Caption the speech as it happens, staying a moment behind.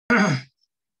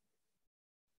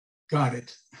Got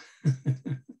it.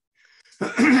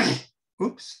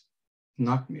 Oops,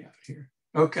 knocked me out here.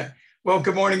 Okay. Well,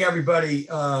 good morning, everybody.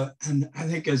 And I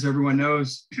think, as everyone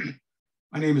knows,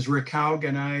 my name is Rick Haug,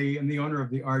 and I am the owner of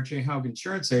the R.J. Haug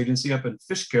Insurance Agency up in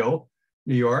Fishkill,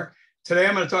 New York. Today,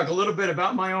 I'm going to talk a little bit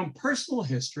about my own personal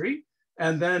history,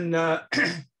 and then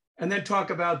talk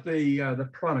about the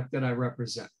product that I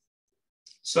represent.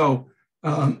 So,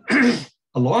 a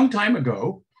long time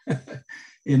ago,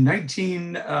 in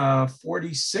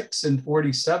 1946 and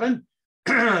 47,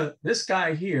 this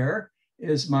guy here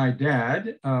is my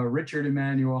dad, Richard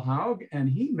Emmanuel Haug, and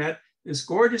he met this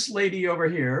gorgeous lady over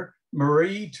here,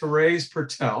 Marie Therese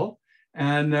Pertel,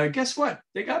 and guess what?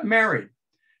 They got married.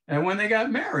 And when they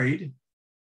got married,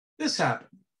 this happened.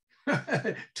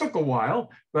 It took a while,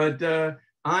 but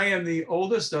I am the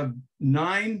oldest of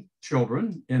 9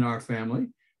 children in our family,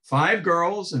 5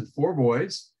 girls and 4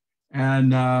 boys.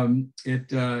 And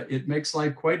it makes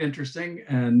life quite interesting,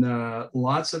 and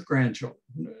lots of grandchildren.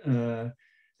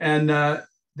 Then in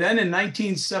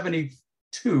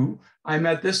 1972, I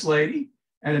met this lady,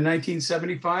 and in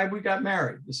 1975, we got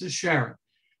married. This is Sharon.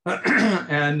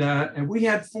 And we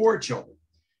had 4 children.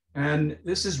 And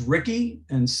this is Ricky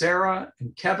and Sarah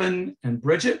and Kevin and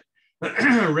Bridget.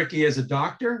 Ricky is a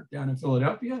doctor down in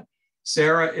Philadelphia.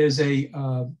 Sarah is a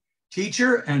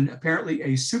teacher and apparently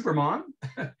a super mom.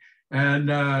 And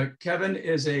Kevin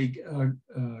is a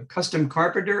custom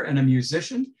carpenter and a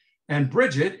musician. And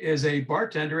Bridget is a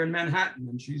bartender in Manhattan,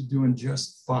 and she's doing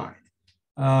just fine.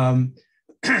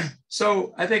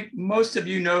 So I think most of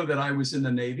you know that I was in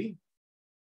the Navy.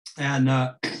 And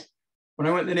when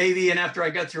I went in the Navy, and after I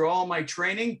got through all my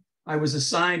training, I was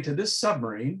assigned to this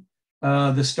submarine,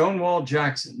 the Stonewall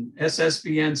Jackson,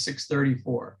 SSBN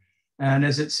 634. And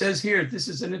as it says here, this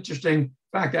is an interesting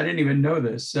fact. I didn't even know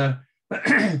this. That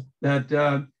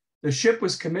the ship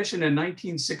was commissioned in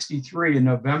 1963 in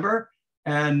November,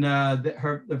 and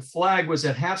the flag was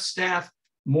at half-staff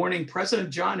mourning President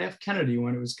John F. Kennedy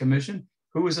when it was commissioned,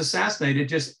 who was assassinated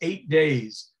just 8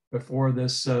 days before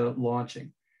this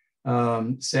launching.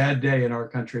 Sad day in our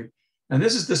country. And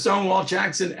this is the Stonewall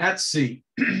Jackson at sea,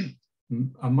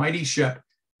 a mighty ship.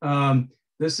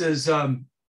 This is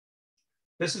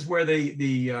where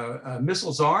the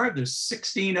missiles are. There's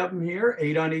 16 of them here,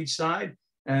 8 on each side,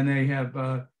 and they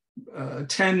have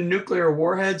 10 nuclear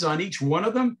warheads on each one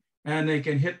of them, and they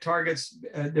can hit targets.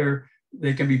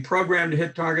 They can be programmed to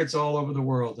hit targets all over the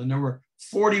world. And there were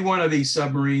 41 of these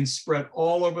submarines spread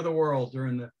all over the world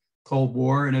during the Cold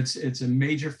War, and it's a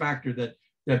major factor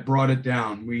that brought it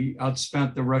down. We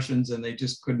outspent the Russians, and they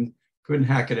just couldn't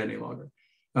hack it any longer.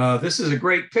 This is a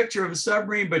great picture of a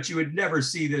submarine, but you would never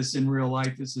see this in real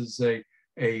life. This is a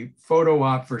photo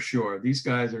op for sure. These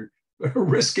guys are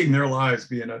risking their lives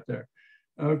being up there.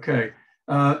 Okay.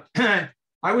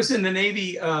 I was in the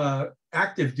Navy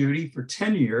active duty for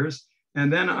 10 years,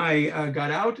 and then I got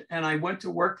out and I went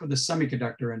to work for the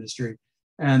semiconductor industry.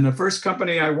 And the first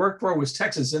company I worked for was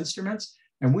Texas Instruments,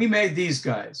 and we made these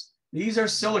guys. These are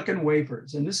silicon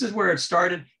wafers, and this is where it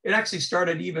started. It actually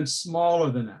started even smaller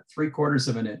than that, 3/4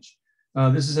 of an inch.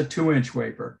 This is a 2-inch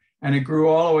wafer, and it grew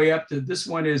all the way up to this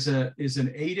one is an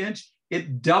 8-inch.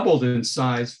 It doubled in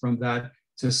size from that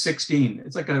to 16.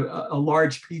 It's like a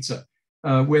large pizza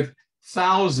with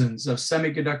thousands of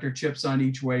semiconductor chips on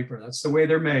each wafer. That's the way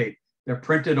they're made. They're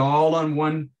printed all on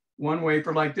one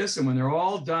wafer like this, and when they're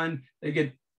all done, they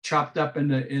get chopped up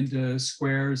into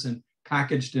squares and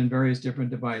packaged in various different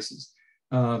devices.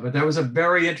 But that was a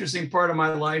very interesting part of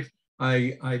my life.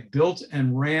 I built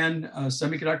and ran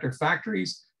semiconductor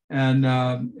factories and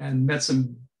met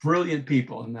some brilliant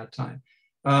people in that time.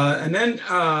 And then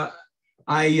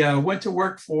I went to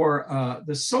work for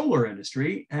the solar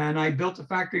industry, and I built a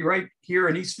factory right here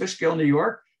in East Fishkill, New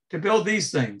York, to build these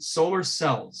things, solar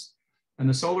cells. And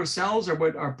the solar cells are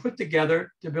what are put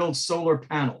together to build solar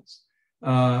panels.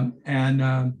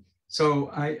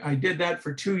 So I did that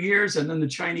for 2 years, and then the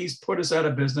Chinese put us out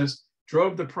of business,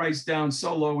 drove the price down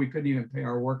so low we couldn't even pay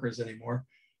our workers anymore.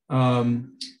 I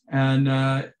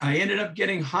ended up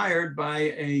getting hired by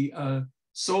a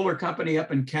solar company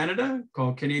up in Canada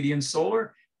called Canadian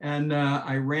Solar, and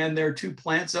I ran their 2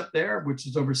 plants up there, which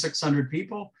is over 600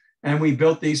 people, and we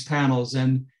built these panels.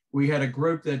 And we had a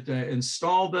group that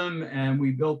installed them, and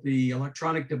we built the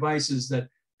electronic devices that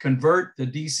convert the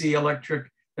DC electric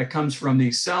that comes from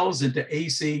these cells into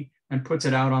AC and puts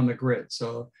it out on the grid.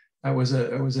 So that was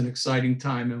an exciting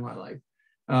time in my life.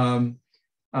 And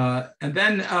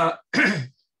then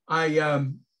I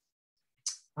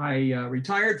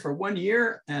retired for 1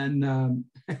 year and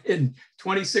in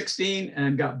 2016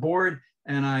 and got bored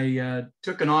and I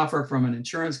took an offer from an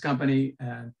insurance company,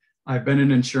 and I've been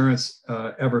in insurance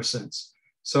ever since.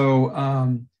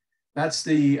 So that's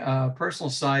the personal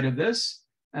side of this.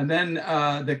 And then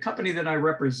the company that I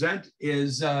represent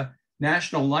is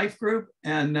National Life Group,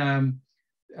 and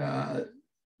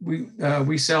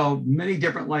we sell many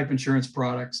different life insurance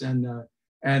products,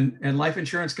 and life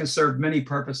insurance can serve many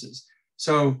purposes.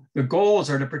 So the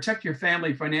goals are to protect your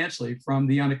family financially from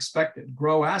the unexpected,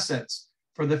 grow assets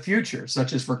for the future,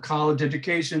 such as for college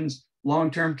educations,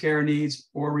 long-term care needs,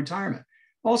 or retirement.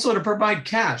 Also to provide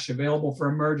cash available for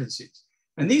emergencies.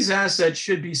 And these assets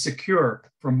should be secure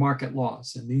from market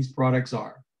loss, and these products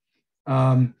are.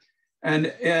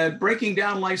 Breaking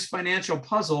down life's financial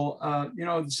puzzle,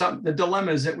 the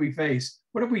dilemmas that we face.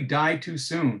 What if we die too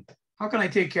soon? How can I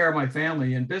take care of my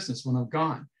family and business when I'm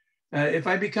gone? If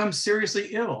I become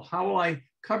seriously ill, how will I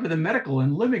cover the medical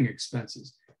and living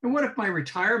expenses? And what if my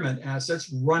retirement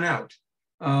assets run out?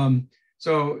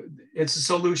 So it's a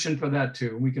solution for that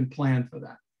too. We can plan for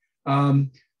that.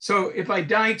 So if I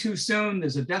die too soon,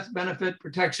 there's a death benefit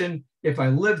protection. If I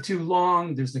live too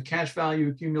long, there's the cash value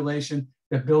accumulation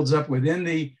that builds up within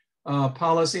the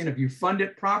policy. And if you fund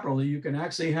it properly, you can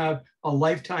actually have a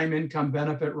lifetime income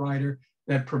benefit rider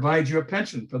that provides you a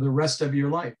pension for the rest of your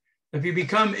life. If you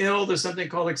become ill, there's something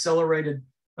called accelerated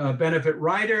benefit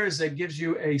riders that gives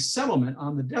you a settlement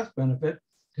on the death benefit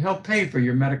to help pay for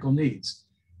your medical needs.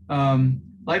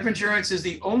 Life insurance is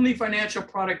the only financial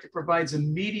product that provides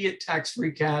immediate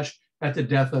tax-free cash at the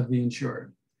death of the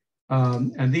insured.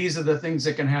 And these are the things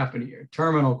that can happen here: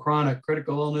 terminal, chronic,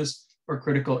 critical illness, or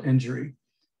critical injury.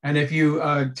 And if you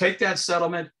take that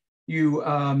settlement, you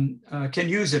can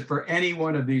use it for any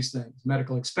one of these things: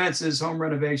 medical expenses, home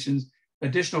renovations,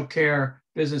 additional care,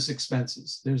 business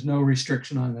expenses. There's no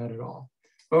restriction on that at all.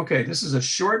 Okay, this is a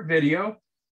short video,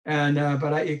 and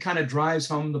it kind of drives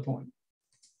home the point.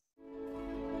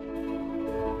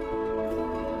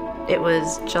 It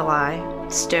was July.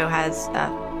 Stowe has a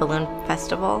balloon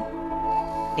festival.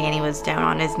 Danny was down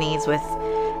on his knees with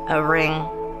a ring,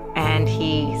 and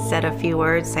he said a few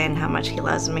words saying how much he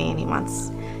loves me and he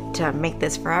wants to make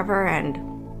this forever. And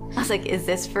I was like, is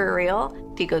this for real?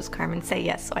 He goes, Carmen, say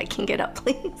yes so I can get up,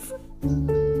 please.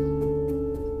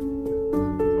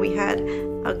 We had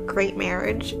a great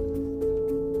marriage,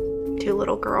 2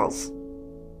 little girls.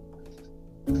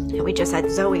 And we just had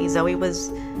Zoe. Zoe was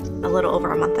a little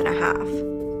over a month and a half.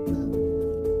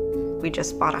 We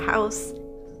just bought a house.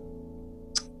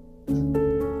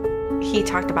 He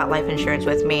talked about life insurance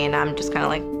with me, and I'm just kind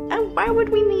of like, oh, why would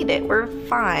we need it? We're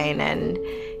fine. And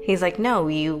he's like, no,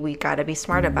 we got to be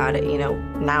smart about it. You know,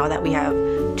 now that we have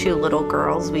 2 little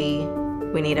girls, we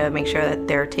need to make sure that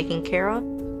they're taken care of.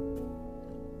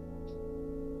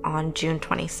 On June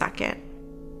 22nd,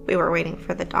 we were waiting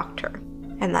for the doctor.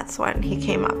 And that's when he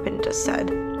came up and just said,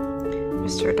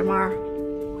 Mr. DeMar,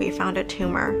 we found a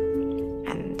tumor.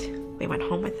 And we went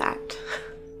home with that.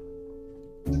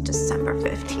 December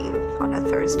 15th on a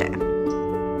Thursday. It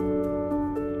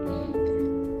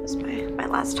was my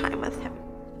last time with him.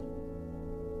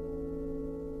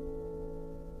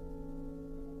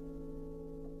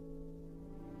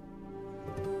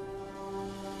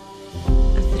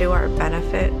 Through our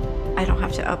benefit, I don't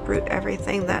have to uproot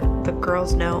everything that the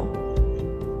girls know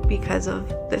because of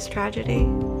this tragedy.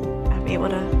 I'm able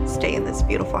to stay in this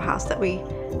beautiful house that we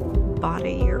bought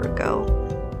a year ago.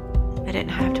 I didn't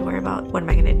have to worry about what am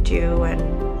I gonna do and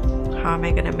how am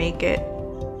I gonna make it.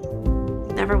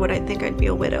 Never would I think I'd be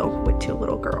a widow with 2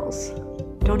 little girls.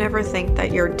 Don't ever think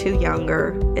that you're too young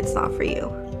or it's not for you.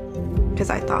 Because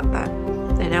I thought that.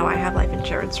 And now I have life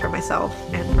insurance for myself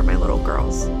and for my little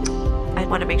girls. I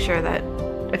want to make sure that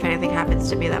if anything happens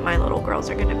to me, that my little girls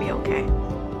are gonna be okay.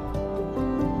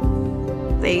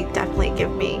 They definitely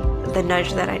give me the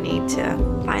nudge that I need to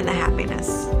find the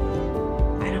happiness.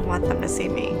 I don't want them to see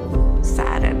me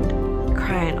sad and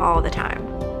crying all the time.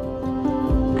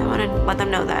 I want to let them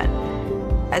know that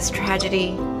as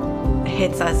tragedy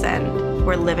hits us and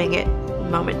we're living it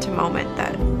moment to moment,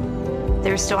 that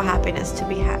there's still happiness to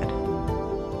be had.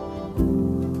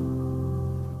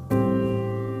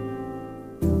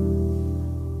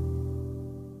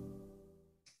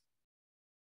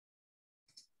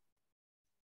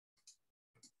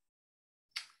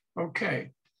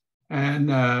 Okay,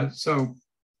 and so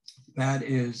that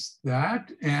is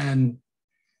that. And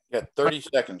yeah, 30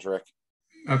 seconds, Rick.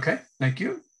 Okay, thank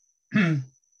you. Let's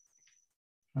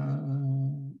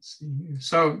see here.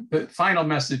 So the final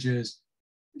message is,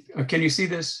 can you see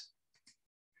this?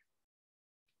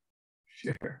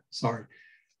 Share, sorry,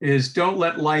 is don't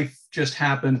let life just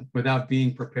happen without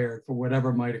being prepared for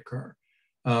whatever might occur.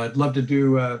 I'd love to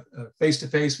do a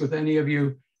face-to-face with any of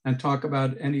you and talk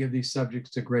about any of these subjects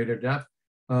to greater depth.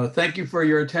 Thank you for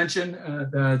your attention.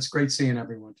 It's great seeing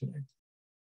everyone today.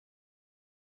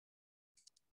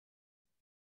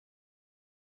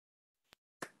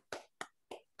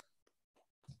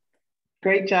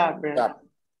 Great job, Rick. Yeah.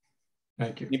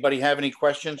 Thank you. Anybody have any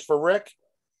questions for Rick?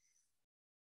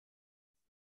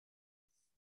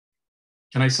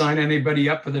 Can I sign anybody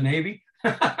up for the Navy?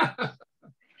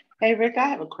 Hey, Rick, I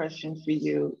have a question for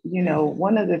you. You know,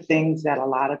 one of the things that a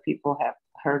lot of people have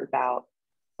heard about,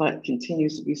 but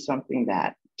continues to be something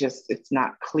that just it's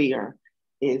not clear,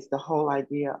 is the whole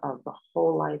idea of the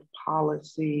whole life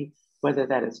policy, whether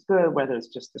that is good, whether it's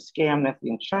just a scam that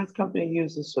the insurance company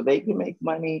uses so they can make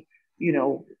money. You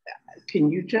know,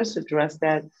 can you just address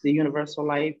that, the universal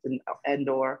life and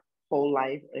or whole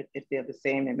life, if they're the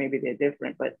same and maybe they're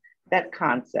different, but that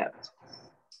concept?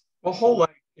 Well, whole life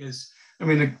is, I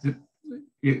mean,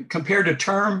 compared to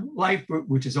term life,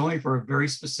 which is only for a very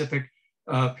specific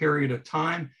period of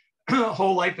time,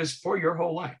 whole life is for your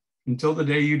whole life until the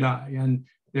day you die. And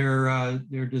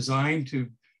they're designed to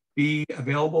be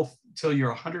available till you're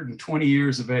 120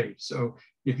 years of age. So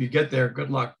if you get there,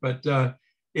 good luck. But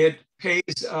it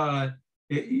pays,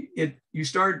 you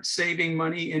start saving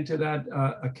money into that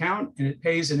account, and it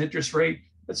pays an interest rate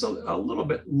that's a little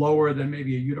bit lower than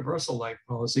maybe a universal life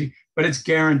policy, but it's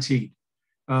guaranteed.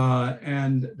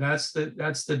 And that's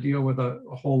the deal with a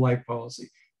whole life policy.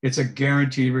 It's a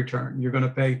guaranteed return. You're going to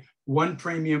pay one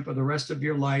premium for the rest of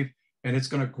your life, and it's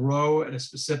going to grow at a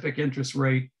specific interest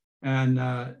rate, and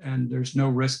there's no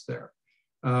risk there.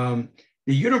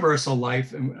 The universal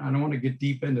life, and I don't want to get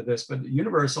deep into this, but the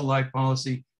universal life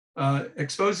policy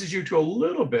exposes you to a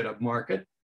little bit of market,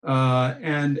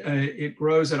 and it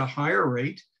grows at a higher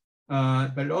rate,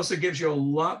 but it also gives you a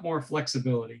lot more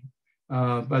flexibility.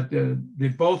 But they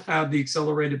both have the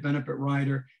accelerated benefit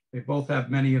rider. They both have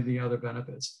many of the other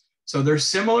benefits. So they're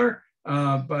similar,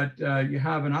 but you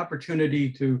have an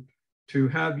opportunity to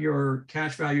have your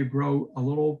cash value grow a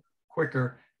little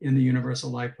quicker in the universal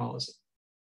life policy.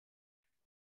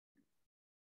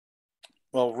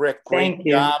 Well, Rick, great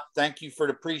job. Thank you for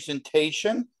the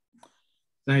presentation.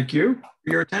 Thank you for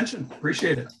your attention.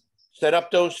 Appreciate it. Set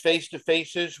up those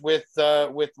face-to-faces with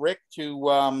Rick to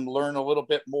learn a little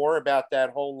bit more about that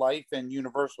whole life and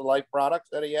universal life products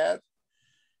that he has,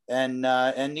 and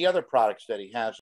the other products that he has.